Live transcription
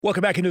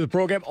Welcome back into the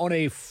program on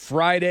a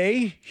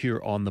Friday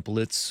here on the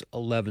Blitz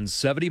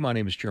 1170. My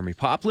name is Jeremy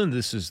Poplin.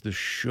 This is the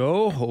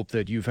show. Hope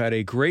that you've had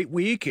a great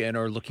week and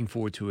are looking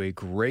forward to a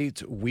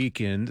great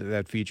weekend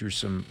that features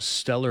some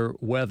stellar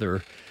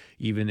weather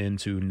even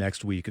into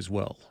next week as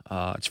well.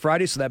 It's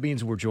Friday, so that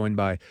means we're joined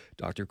by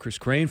Dr. Chris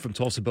Crane from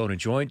Tulsa Bone and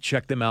Joint.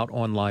 Check them out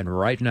online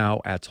right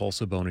now at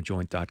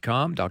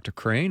tulsaboneandjoint.com. Dr.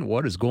 Crane,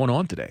 what is going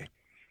on today?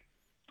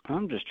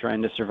 I'm just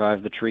trying to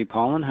survive the tree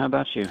pollen. How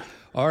about you?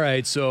 All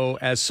right, so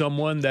as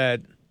someone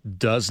that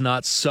does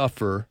not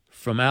suffer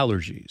from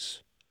allergies.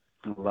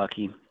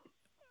 Lucky.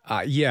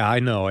 Yeah, I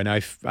know. And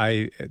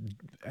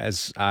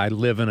as I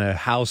live in a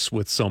house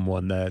with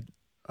someone that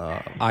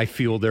I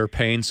feel their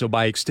pain. So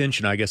by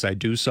extension, I guess I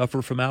do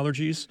suffer from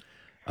allergies.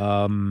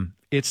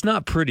 It's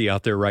not pretty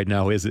out there right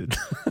now, is it?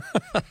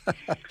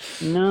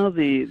 No,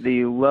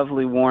 the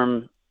lovely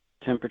warm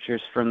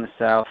temperatures from the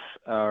south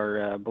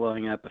are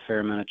blowing up a fair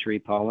amount of tree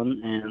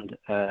pollen. And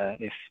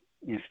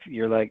if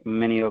you're like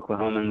many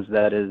Oklahomans,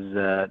 that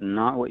is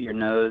not what your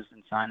nose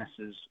and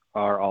sinuses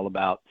are all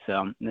about.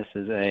 So this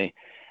is a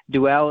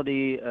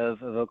duality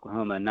of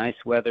Oklahoma. Nice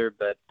weather,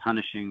 but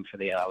punishing for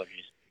the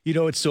allergies. You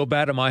know, it's so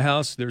bad at my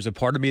house. There's a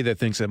part of me that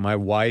thinks that my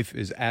wife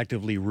is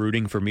actively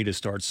rooting for me to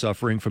start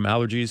suffering from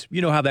allergies.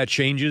 You know how that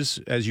changes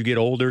as you get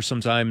older.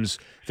 Sometimes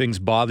things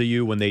bother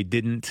you when they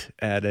didn't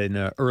at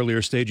an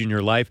earlier stage in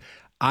your life.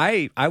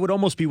 I would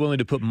almost be willing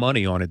to put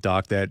money on it,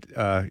 Doc,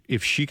 that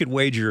if she could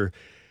wager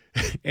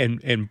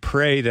and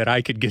pray that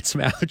I could get some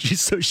allergies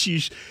so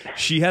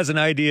she has an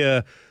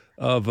idea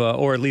of,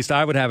 or at least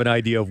I would have an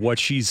idea of what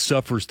she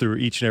suffers through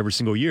each and every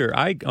single year.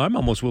 I'm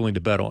almost willing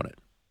to bet on it.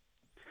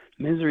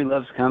 Misery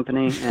loves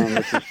company, and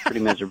this is pretty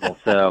miserable.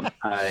 So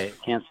I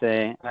can't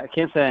say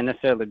I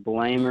necessarily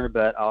blame her,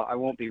 but I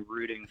won't be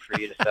rooting for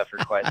you to suffer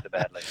quite so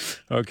badly.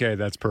 Okay,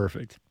 that's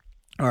perfect.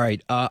 All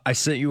right, I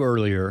sent you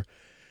earlier.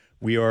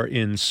 We are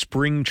in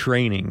spring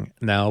training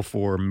now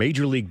for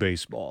Major League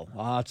Baseball.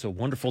 It's a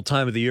wonderful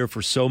time of the year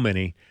for so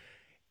many.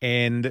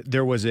 And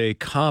there was a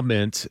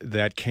comment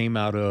that came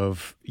out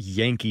of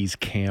Yankees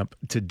camp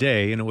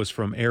today, and it was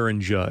from Aaron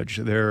Judge.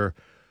 Their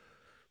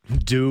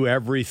do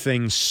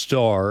everything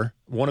star,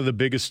 one of the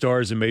biggest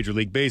stars in Major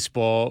League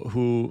Baseball,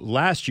 who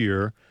last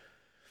year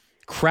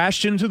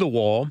crashed into the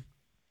wall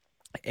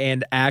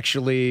and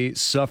actually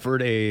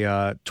suffered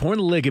a torn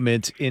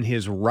ligament in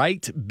his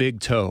right big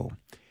toe.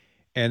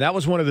 And that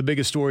was one of the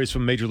biggest stories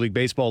from Major League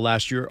Baseball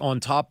last year, on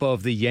top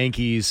of the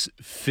Yankees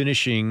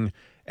finishing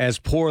as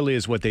poorly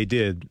as what they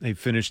did. They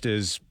finished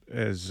as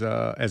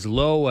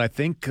low. I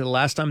think the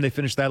last time they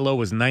finished that low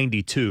was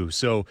 92.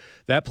 So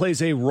that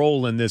plays a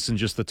role in this and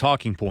just the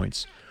talking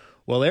points.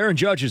 Well, Aaron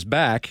Judge is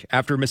back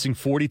after missing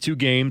 42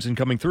 games and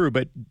coming through.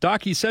 But,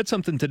 Doc, he said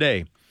something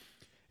today.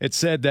 It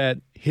said that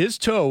his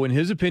toe, in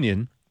his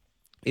opinion,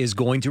 is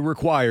going to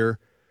require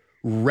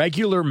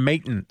regular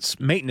maintenance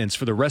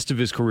for the rest of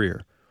his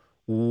career.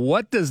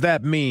 What does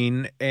that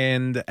mean,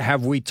 and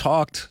have we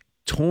talked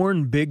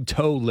torn big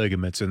toe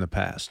ligaments in the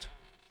past?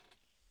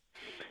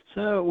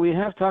 So we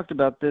have talked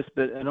about this,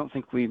 but I don't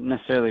think we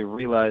necessarily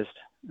realized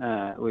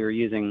we were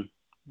using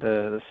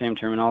the same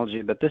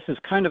terminology. But this is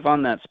kind of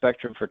on that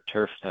spectrum for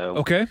turf toe.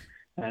 Okay.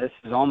 This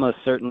is almost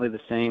certainly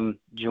the same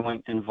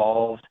joint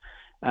involved,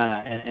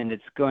 and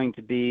it's going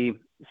to be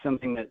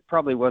something that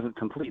probably wasn't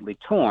completely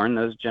torn.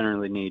 Those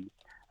generally need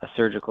a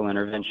surgical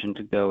intervention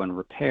to go and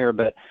repair,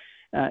 but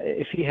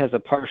if he has a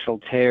partial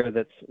tear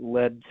that's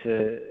led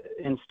to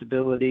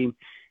instability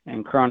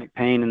and chronic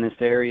pain in this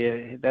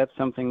area, that's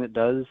something that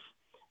does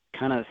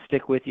kind of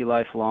stick with you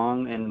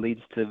lifelong and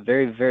leads to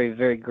very, very,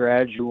 very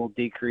gradual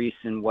decrease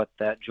in what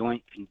that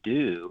joint can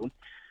do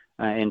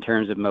in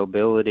terms of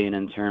mobility and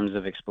in terms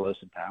of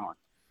explosive power.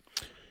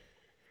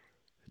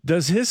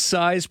 Does his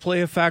size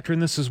play a factor in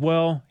this as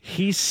well?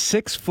 He's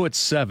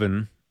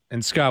 6'7",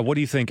 and Scott, what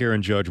do you think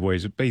Aaron Judge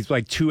weighs? He's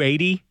like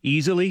 280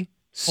 easily.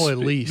 Oh, at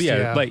least,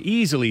 yeah. Like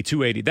easily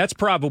 280. That's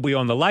probably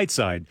on the light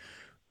side.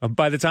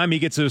 By the time he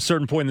gets to a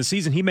certain point in the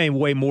season, he may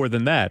weigh more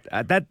than that.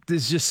 That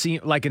does just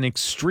seem like an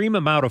extreme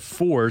amount of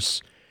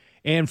force.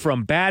 And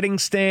from batting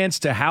stance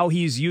to how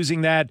he's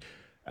using that,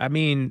 I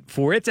mean,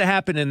 for it to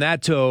happen in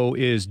that toe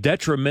is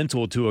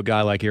detrimental to a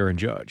guy like Aaron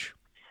Judge.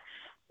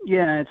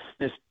 Yeah, it's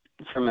just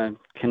from a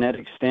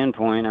kinetic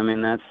standpoint. I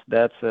mean,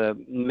 that's a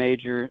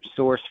major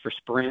source for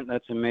sprint.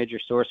 That's a major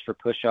source for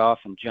push off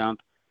and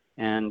jump.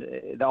 And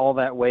all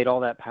that weight,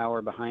 all that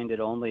power behind it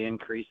only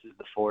increases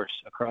the force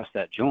across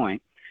that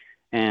joint.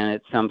 And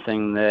it's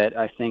something that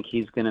I think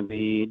he's going to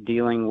be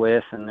dealing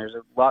with. And there's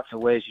lots of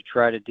ways you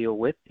try to deal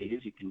with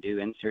these. You can do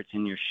inserts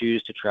in your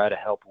shoes to try to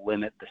help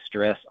limit the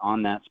stress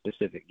on that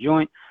specific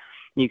joint.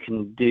 You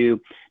can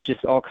do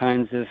just all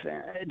kinds of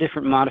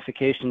different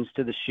modifications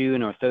to the shoe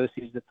and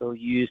orthoses that they'll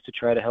use to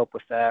try to help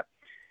with that.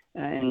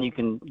 And you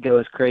can go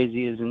as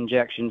crazy as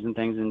injections and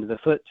things into the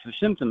foot for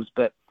symptoms.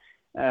 But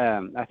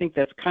I think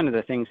that's kind of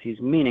the things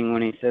he's meaning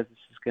when he says this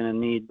is going to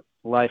need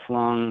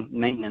lifelong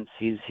maintenance.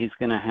 He's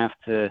going to have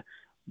to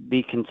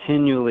be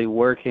continually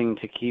working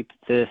to keep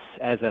this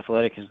as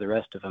athletic as the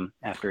rest of them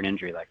after an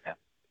injury like that.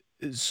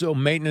 So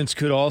maintenance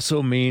could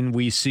also mean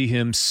we see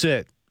him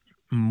sit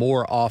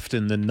more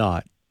often than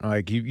not.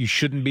 Like you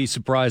shouldn't be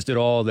surprised at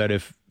all that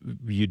if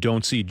you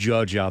don't see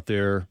Judge out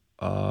there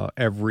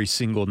every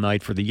single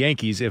night for the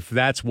Yankees, if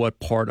that's what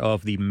part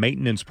of the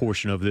maintenance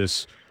portion of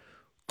this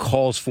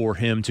calls for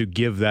him to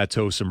give that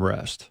toe some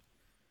rest.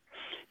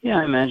 Yeah,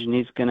 I imagine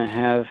he's going to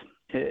have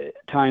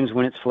times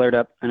when it's flared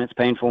up and it's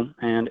painful,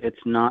 and it's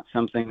not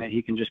something that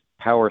he can just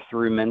power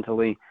through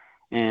mentally,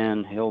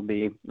 and he'll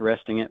be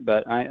resting it.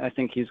 But I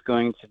think he's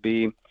going to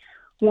be,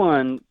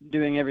 one,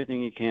 doing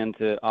everything he can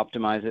to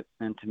optimize it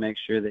and to make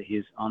sure that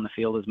he's on the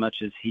field as much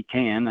as he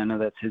can. I know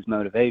that's his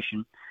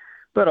motivation.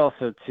 But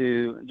also,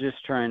 two,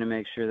 just trying to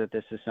make sure that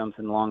this is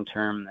something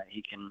long-term that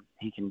he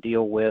can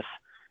deal with.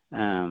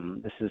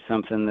 This is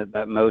something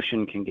that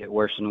motion can get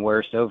worse and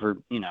worse over,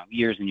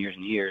 years and years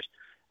and years.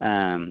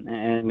 And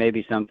it may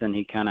be something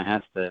he kind of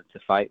has to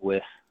fight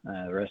with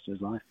the rest of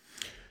his life.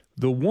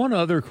 The one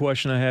other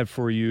question I had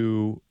for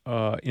you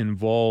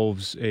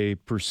involves a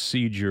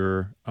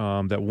procedure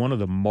that one of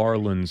the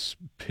Marlins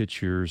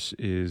pitchers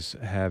is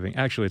having.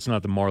 Actually, it's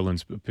not the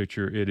Marlins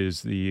pitcher. It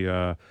is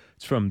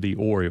it's from the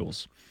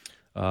Orioles,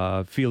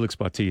 Felix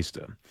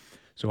Bautista.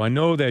 So I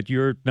know that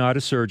you're not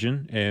a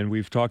surgeon, and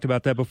we've talked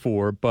about that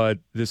before, but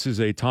this is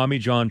a Tommy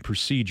John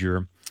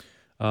procedure.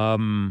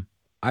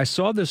 I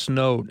saw this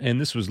note, and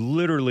this was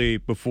literally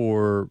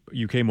before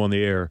you came on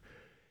the air.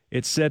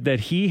 It said that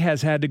he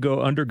has had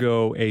to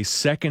undergo a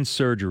second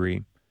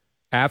surgery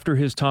after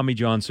his Tommy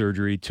John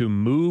surgery to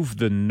move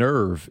the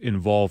nerve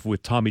involved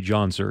with Tommy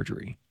John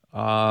surgery.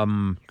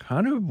 What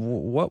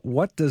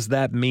does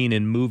that mean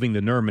in moving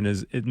the nerve, and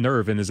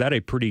is that a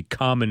pretty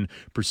common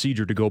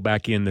procedure to go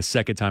back in the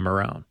second time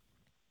around?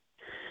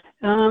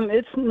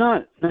 It's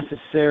not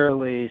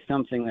necessarily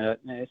something that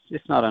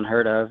it's not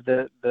unheard of.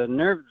 The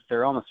nerve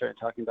they're almost starting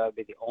talking about would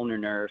be the ulnar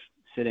nerve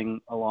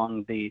sitting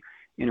along the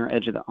inner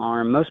edge of the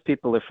arm. Most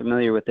people are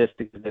familiar with this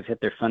because they've hit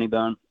their funny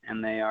bone,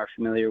 and they are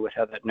familiar with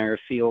how that nerve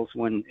feels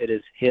when it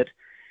is hit.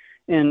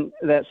 And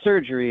that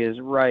surgery is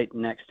right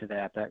next to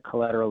that. That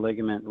collateral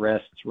ligament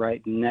rests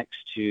right next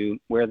to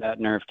where that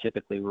nerve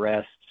typically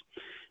rests.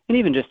 And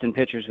even just in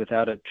pitchers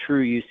without a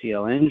true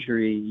UCL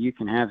injury, you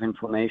can have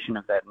inflammation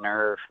of that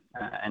nerve,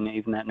 and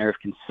even that nerve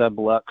can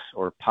sublux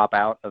or pop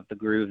out of the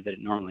groove that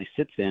it normally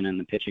sits in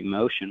the pitching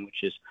motion,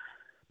 which is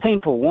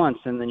painful once,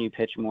 and then you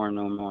pitch more and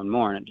more and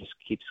more, and it just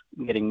keeps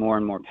getting more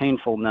and more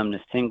painful,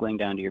 numbness, tingling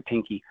down to your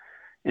pinky.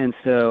 And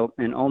so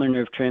an ulnar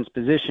nerve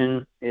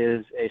transposition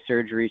is a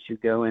surgery to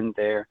go in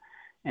there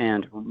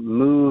and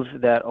move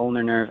that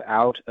ulnar nerve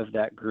out of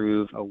that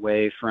groove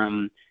away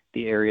from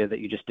the area that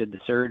you just did the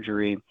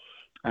surgery,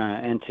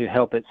 and to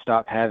help it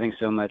stop having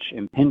so much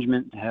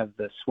impingement, to have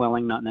the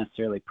swelling not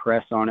necessarily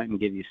press on it and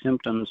give you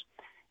symptoms,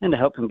 and to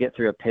help him get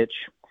through a pitch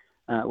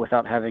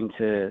without having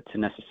to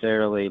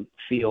necessarily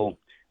feel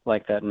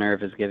like that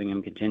nerve is giving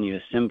him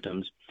continuous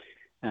symptoms.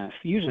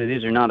 Usually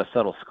these are not a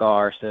subtle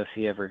scar, so if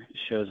he ever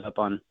shows up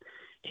on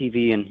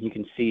TV and you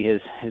can see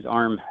his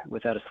arm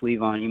without a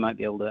sleeve on, you might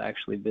be able to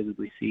actually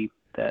visibly see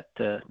that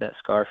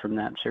scar from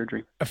that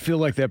surgery. I feel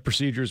like that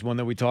procedure is one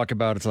that we talk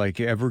about. It's like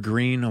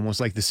evergreen, almost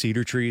like the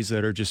cedar trees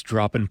that are just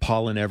dropping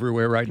pollen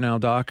everywhere right now,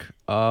 Doc.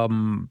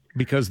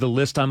 Because the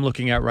list I'm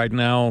looking at right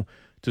now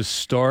to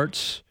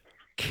start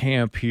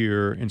camp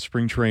here in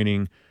spring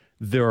training,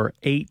 there are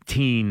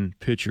 18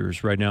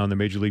 pitchers right now in the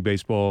Major League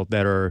Baseball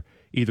that are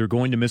either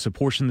going to miss a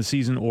portion of the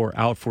season or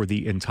out for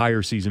the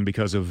entire season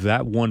because of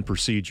that one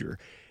procedure.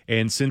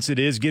 And since it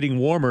is getting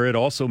warmer, it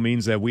also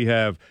means that we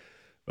have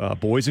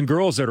boys and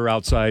girls that are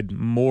outside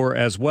more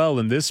as well.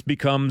 And this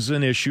becomes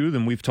an issue,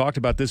 and we've talked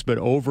about this, but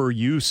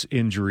overuse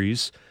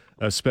injuries,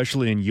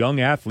 especially in young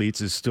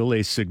athletes, is still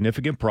a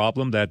significant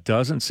problem that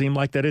doesn't seem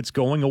like that it's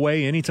going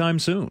away anytime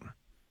soon.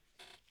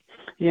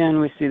 Yeah,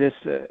 and we see this,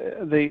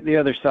 the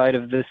other side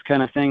of this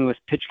kind of thing with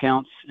pitch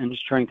counts and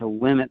just trying to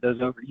limit those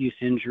overuse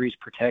injuries,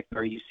 protect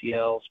our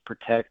UCLs,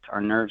 protect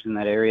our nerves in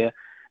that area.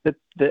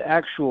 The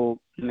actual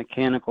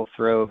mechanical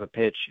throw of a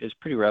pitch is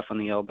pretty rough on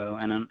the elbow,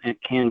 and it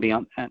can be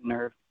on that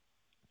nerve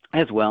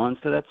as well. And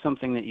so that's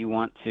something that you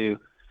want to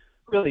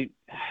really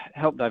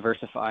help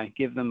diversify,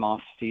 give them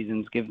off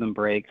seasons, give them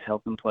breaks,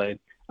 help them play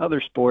other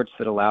sports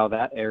that allow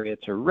that area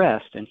to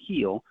rest and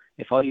heal.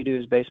 If all you do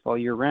is baseball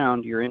year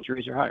round, your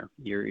injuries are higher.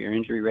 Your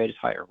injury rate is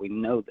higher. We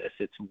know this.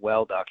 It's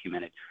well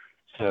documented.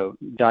 So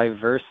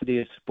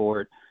diversity of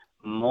sport,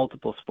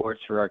 multiple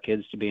sports for our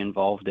kids to be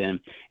involved in.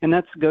 And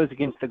that goes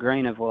against the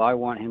grain of, well, I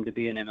want him to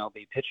be an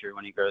MLB pitcher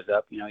when he grows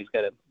up. He's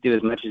got to do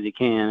as much as he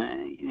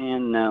can.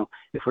 And no,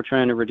 if we're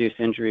trying to reduce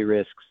injury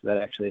risks, that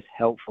actually is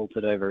helpful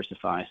to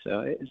diversify. So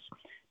it's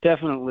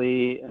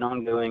definitely an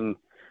ongoing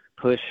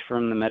push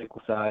from the medical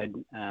side,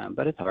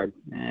 but it's hard.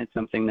 It's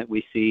something that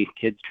we see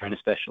kids trying to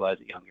specialize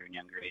at younger and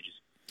younger ages.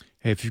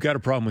 Hey, if you've got a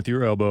problem with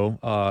your elbow,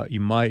 you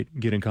might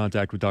get in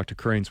contact with Dr.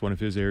 Crane's, one of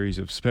his areas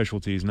of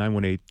specialties,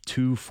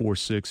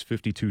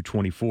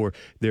 918-246-5224,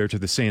 there to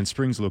the Sand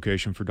Springs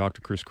location for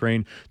Dr. Chris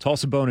Crane.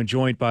 Tulsa Bone and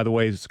Joint, by the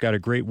way, it's got a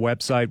great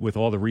website with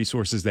all the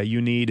resources that you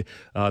need.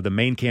 The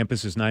main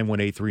campus is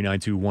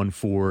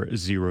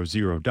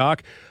 918-392-1400.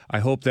 Doc, I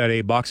hope that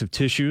a box of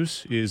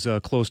tissues is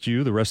close to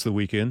you the rest of the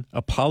weekend.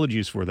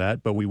 Apologies for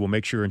that, but we will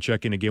make sure and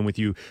check in again with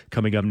you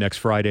coming up next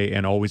Friday,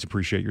 and always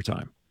appreciate your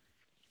time.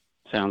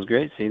 Sounds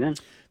great. See you then.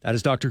 That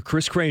is Dr.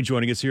 Chris Crane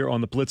joining us here on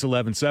the Blitz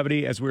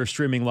 1170 as we're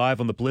streaming live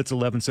on the Blitz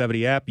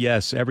 1170 app.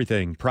 Yes,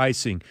 everything,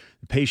 pricing,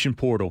 patient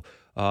portal.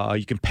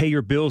 You can pay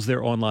your bills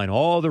there online,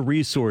 all the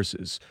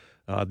resources,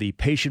 the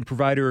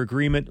patient-provider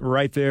agreement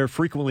right there,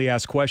 frequently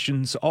asked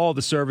questions, all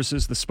the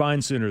services, the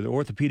spine center, the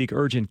orthopedic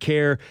urgent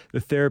care, the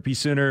therapy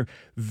center,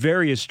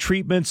 various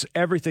treatments,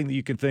 everything that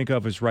you can think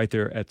of is right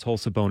there at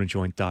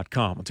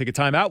TulsaBoneandJoint.com. We'll take a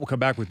time out. We'll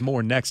come back with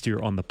more next here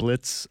on the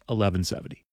Blitz 1170.